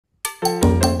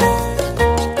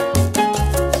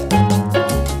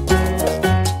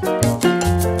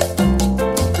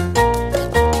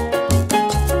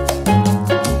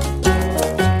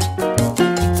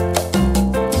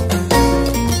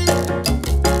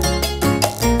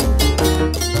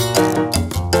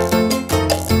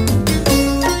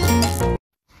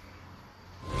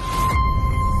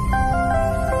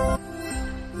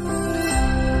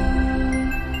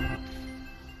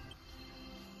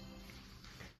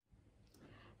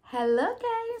Hello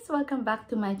guys! Welcome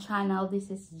back to my channel. This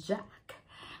is JACQ.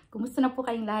 Kumusta na po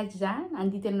kayong lahat dyan?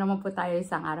 Andito na naman po tayo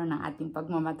isang araw ng ating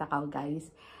pagmamatakaw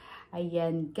guys.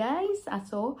 Ayan guys.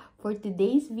 So, for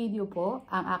today's video po,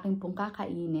 ang aking pong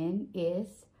kakainin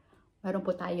is, meron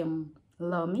po tayong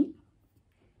LOMI.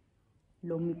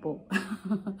 LOMI po.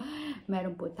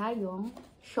 Meron po tayong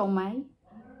SIOMAI.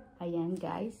 Ayan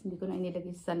guys. Hindi ko na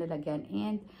inilagay sa nalagyan.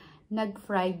 And,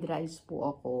 nag-fried rice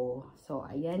po ako. So,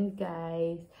 ayan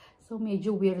guys. So,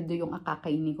 medyo weirdo yung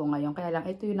akakainin ko ngayon. Kaya lang,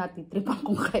 ito yung natitripan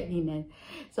kong kainin.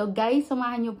 So, guys,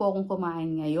 samahan nyo po akong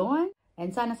kumain ngayon.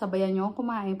 And sana sabayan nyo akong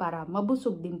kumain para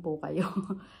mabusog din po kayo.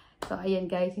 So, ayan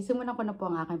guys. Sisimulan ko na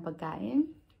po ang aking pagkain.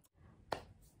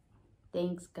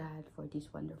 Thanks God for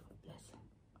this wonderful blessing.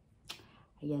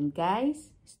 Ayan guys.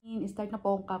 Start na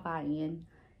po akong kakain.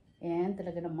 And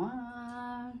talaga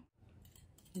naman,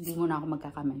 hindi muna ako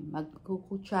magkakamay.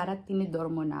 Magkukutsara at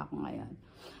tinidor muna ako ngayon.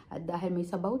 At dahil may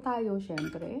sabaw tayo,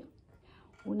 syempre,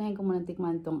 unahin ko muna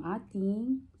tikman itong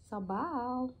ating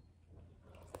sabaw.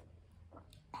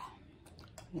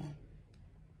 Ayan.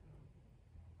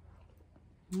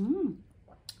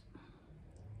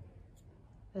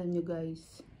 Alam nyo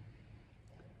guys,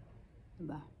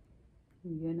 diba?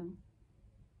 Yan o.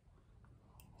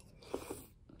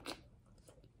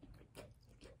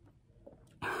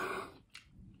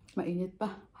 Mainit pa.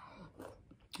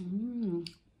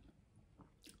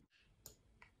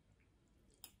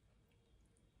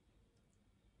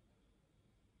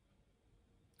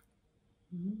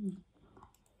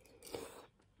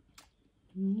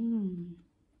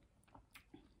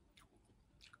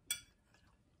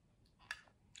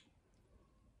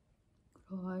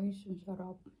 Guys, ang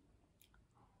sarap.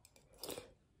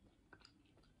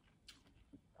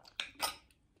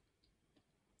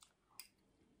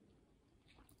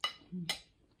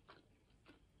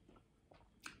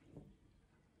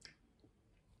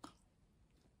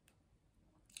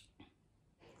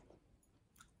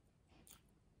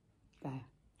 Kaya.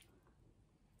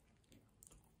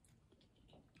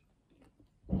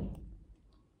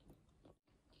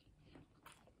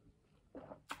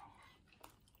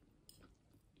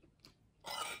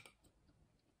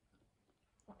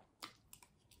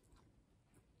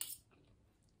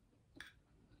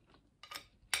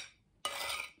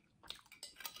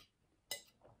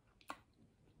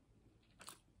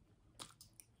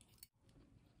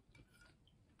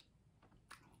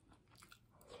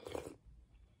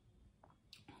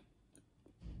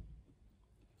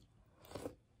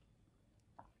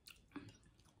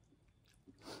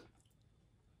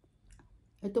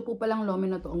 Ito po palang LOMI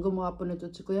na to. Ang gumawa po nito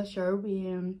si Kuya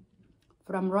Sherwin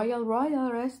from Royal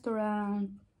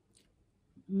Restaurant.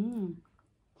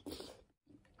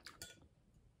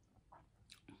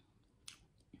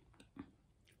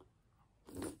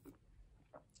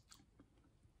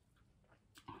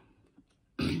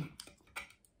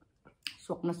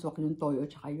 Swak na swak yung toyo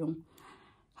tsaka yung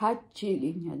hot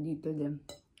chili niya dito din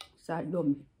sa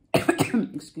LOMI.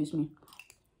 Excuse me.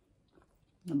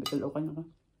 Nabitalokan ako.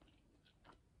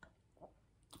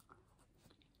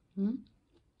 Ang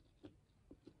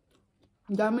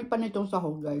dami pa nitong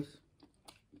sahog guys.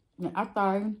 May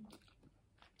atay,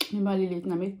 may maliliit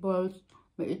na meatballs,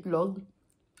 may itlog.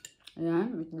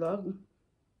 Ayan, itlog.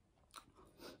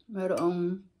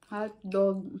 Mayroong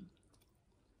hotdog,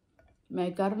 may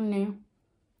karne.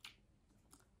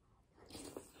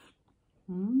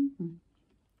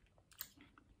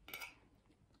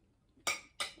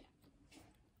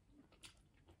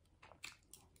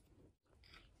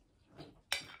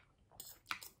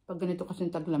 Pag ganito kasi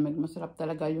taglamig, masarap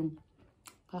talaga yung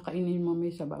kakainin mo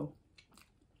may sabaw.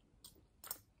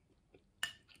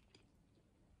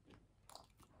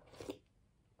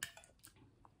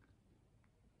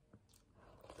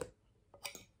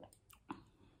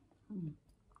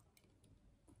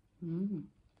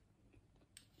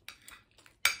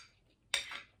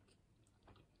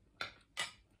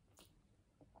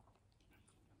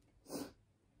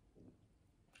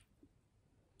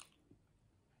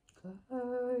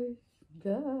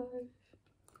 Guys.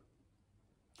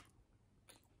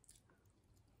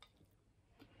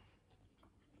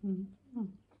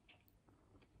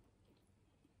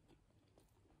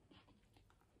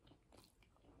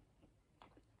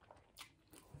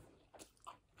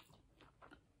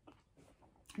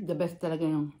 The best talaga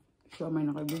yung siomai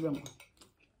na kaibigan ko.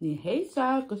 Ni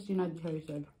Hazel, kusina di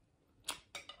Hazel.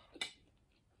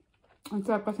 Ang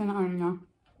sarap kasi na ano niya.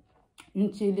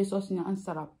 Yung chili sauce niya, ang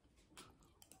sarap.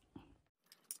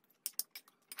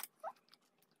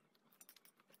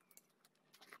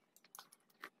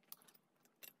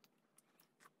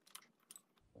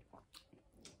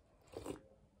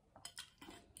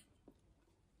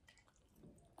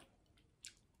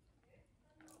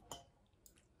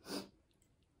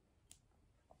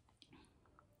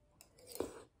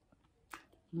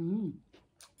 Tulos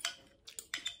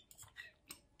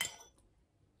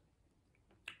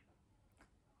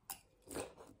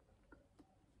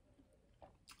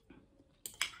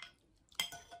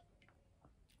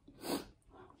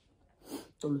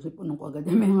ipunin ko agad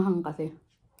yung menghang kasi.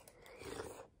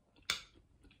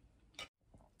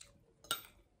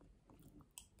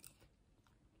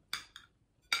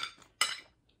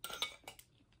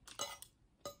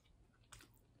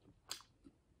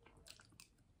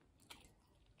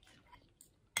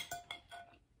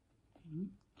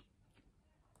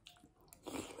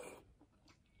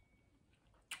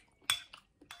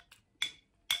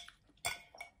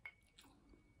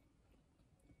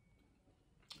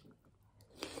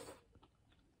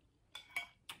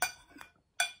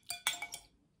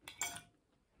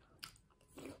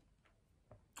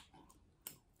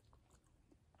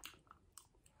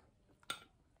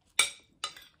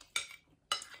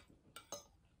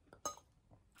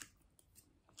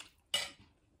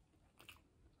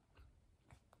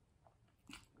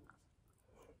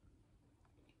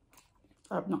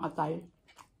 Sarap ng atay.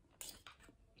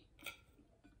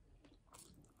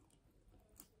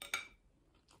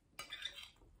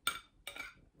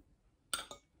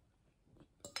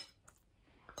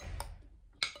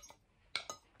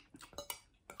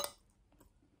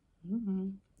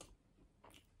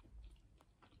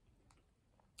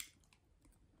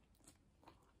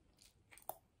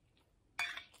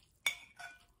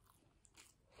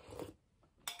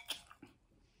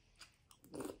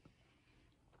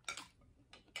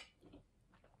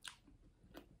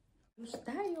 Juice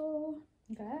tayo,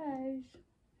 guys.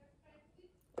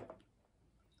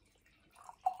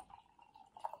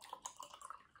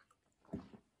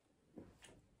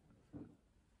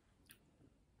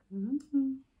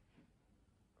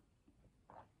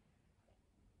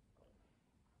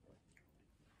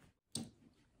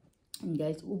 And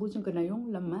guys, ubusin ko na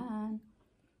yung laman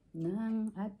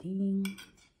ng ating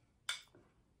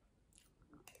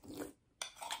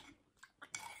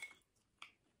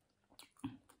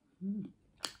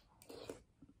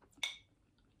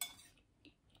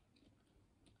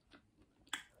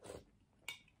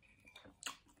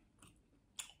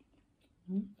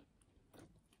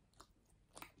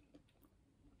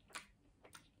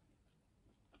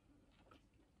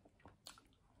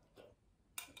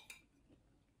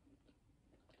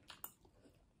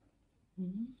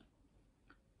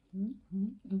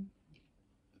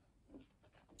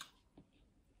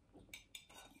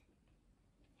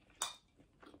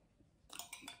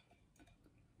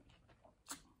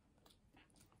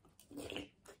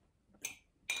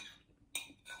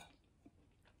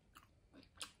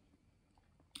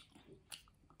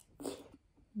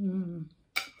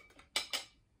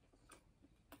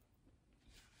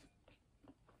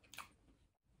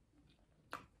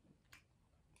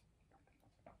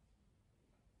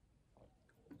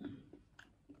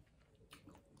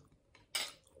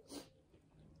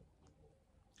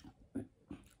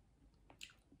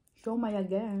siomai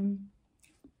again.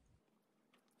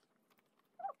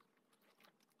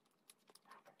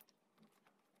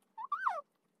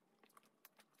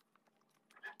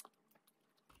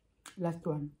 Last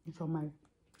one, siomai.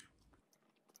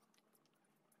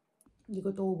 Hindi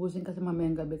ko ito ubusin kasi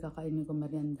mamayang gabi kakainin ko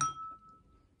merienda.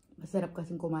 Masarap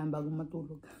kasing kumain bago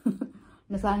matulog.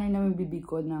 Nasanay naman bibig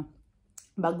ko na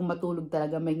bago matulog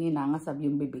talaga may nginangasab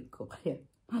yung bibig ko. Kaya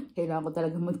kailangan ko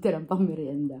talaga magtirang pang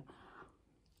merienda.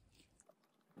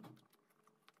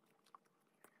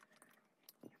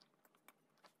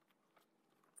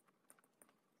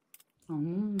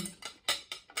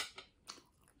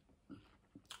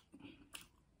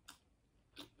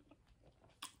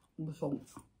 Busog.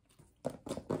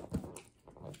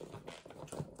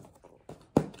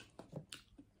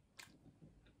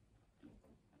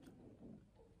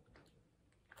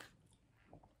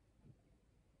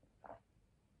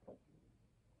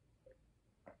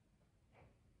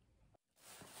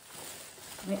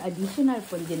 May additional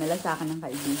po dinala sa akin ng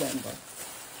kaibigan ko.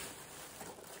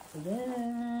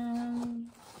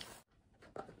 Ayan.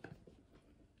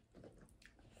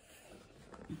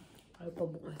 Ay pa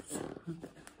bukas.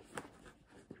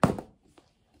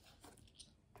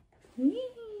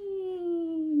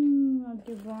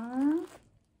 Diba?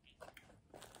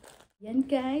 Yan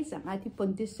guys, ang ating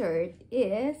pong dessert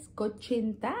is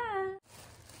kutsinta.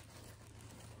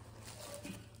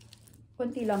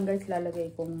 Konti lang guys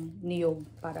lalagay kong niyog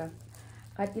para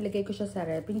kahit ilagay ko siya sa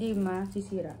rep, hindi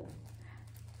masisira.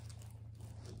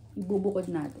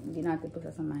 Ibubukod natin, hindi natin po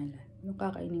sasamahin lang. Yung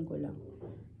kakainin ko lang.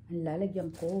 Ang lalagyan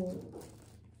ko.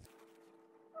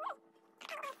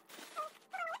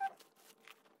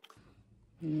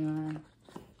 Yan.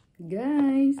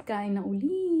 Guys, kain na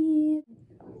ulit.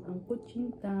 Ang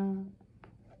kutsinta.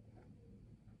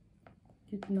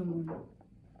 Cute naman.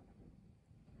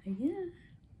 Ayan.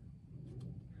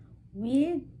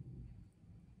 With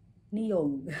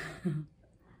niyog.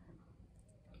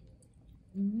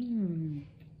 Mm.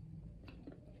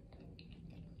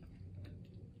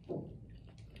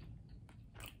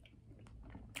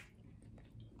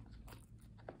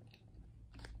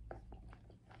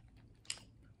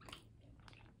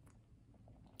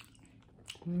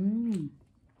 Mm.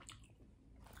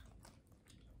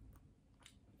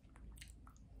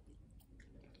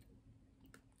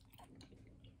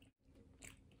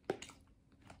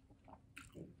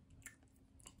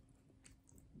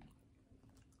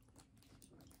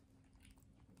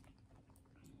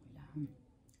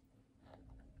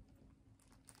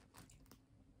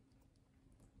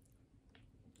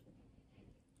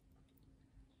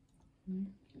 Mm.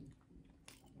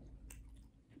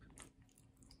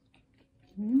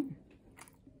 Mm.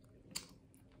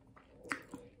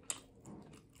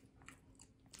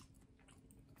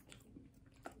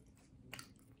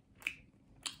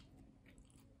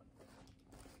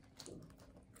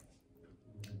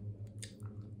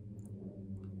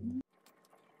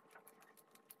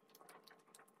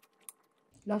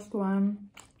 Last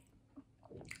one.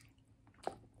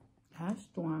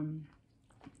 Last one.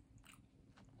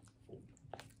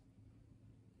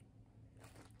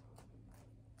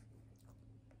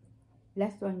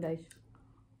 Last one, guys.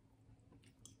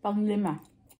 Pang-lima.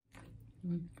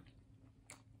 Mm.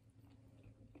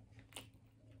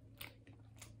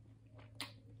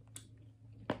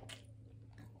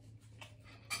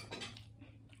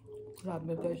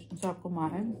 Grabe, guys. Ang sarap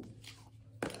kumain.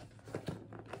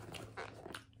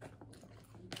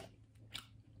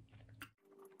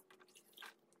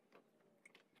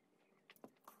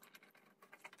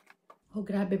 Oh,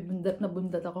 grabe. Bundat na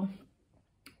bundat ako.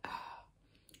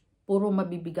 Puro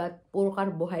mabibigat. Puro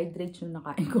carbohydrates yung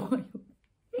nakain ko ngayon.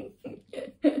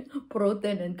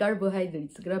 Protein and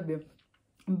carbohydrates. Grabe.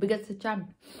 Ang bigat sa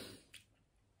tiyan.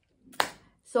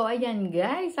 So, ayan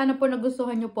guys. Sana po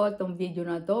nagustuhan nyo po itong video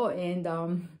na to. And,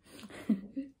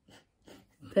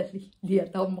 dali, di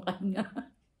ata ako makahinga.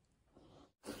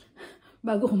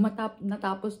 Bago ko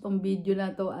natapos tong video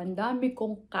na to, ang dami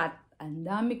kong cut. Ang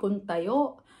dami kong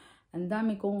tayo. Ang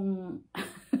dami kong...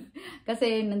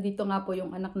 Kasi nandito nga po yung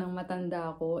anak ng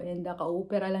matanda ko. And,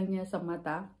 ka-opera lang niya sa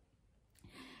mata.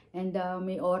 And,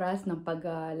 may oras ng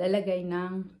paglalagay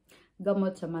ng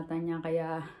gamot sa mata niya.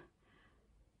 Kaya,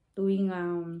 tuwing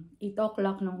 8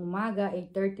 o'clock ng umaga,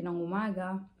 8:30 ng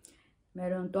umaga,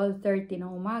 meron 12:30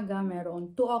 ng umaga,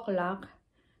 meron 2 o'clock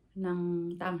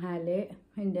ng tanghali,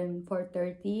 and then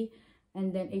 4:30,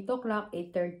 and then 8 o'clock,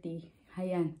 8:30.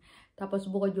 Ayan. Tapos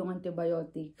bukod yung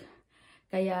antibiotic.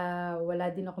 Kaya wala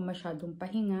din ako masyadong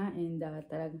pahinga, and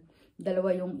talagang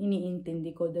dalawa yung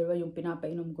iniintindi ko, dalawa yung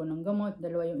pinapainom ko ng gamot,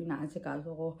 dalawa yung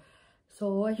inaasikaso ko.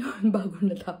 So, ayun, bago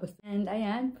natapos. And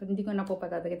ayan, hindi ko na po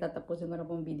tatapusin ko na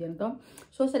po ang video na to.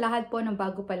 So, sa lahat po ng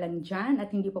bago pa lang dyan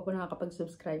at hindi pa po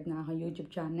nakakapag-subscribe na aking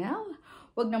YouTube channel,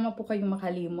 huwag naman po kayong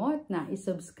makalimot na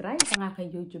isubscribe ang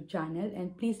aking YouTube channel.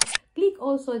 And please, click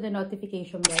also the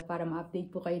notification bell para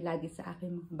ma-update po kayo lagi sa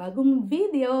aking mga bagong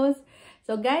videos.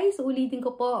 So, guys, ulitin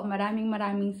ko po, maraming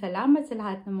salamat sa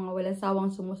lahat ng mga walang sawang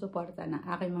sumusuporta ng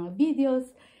aking mga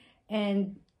videos.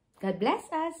 And God bless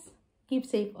us! Keep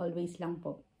safe always lang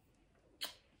po.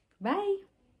 Bye!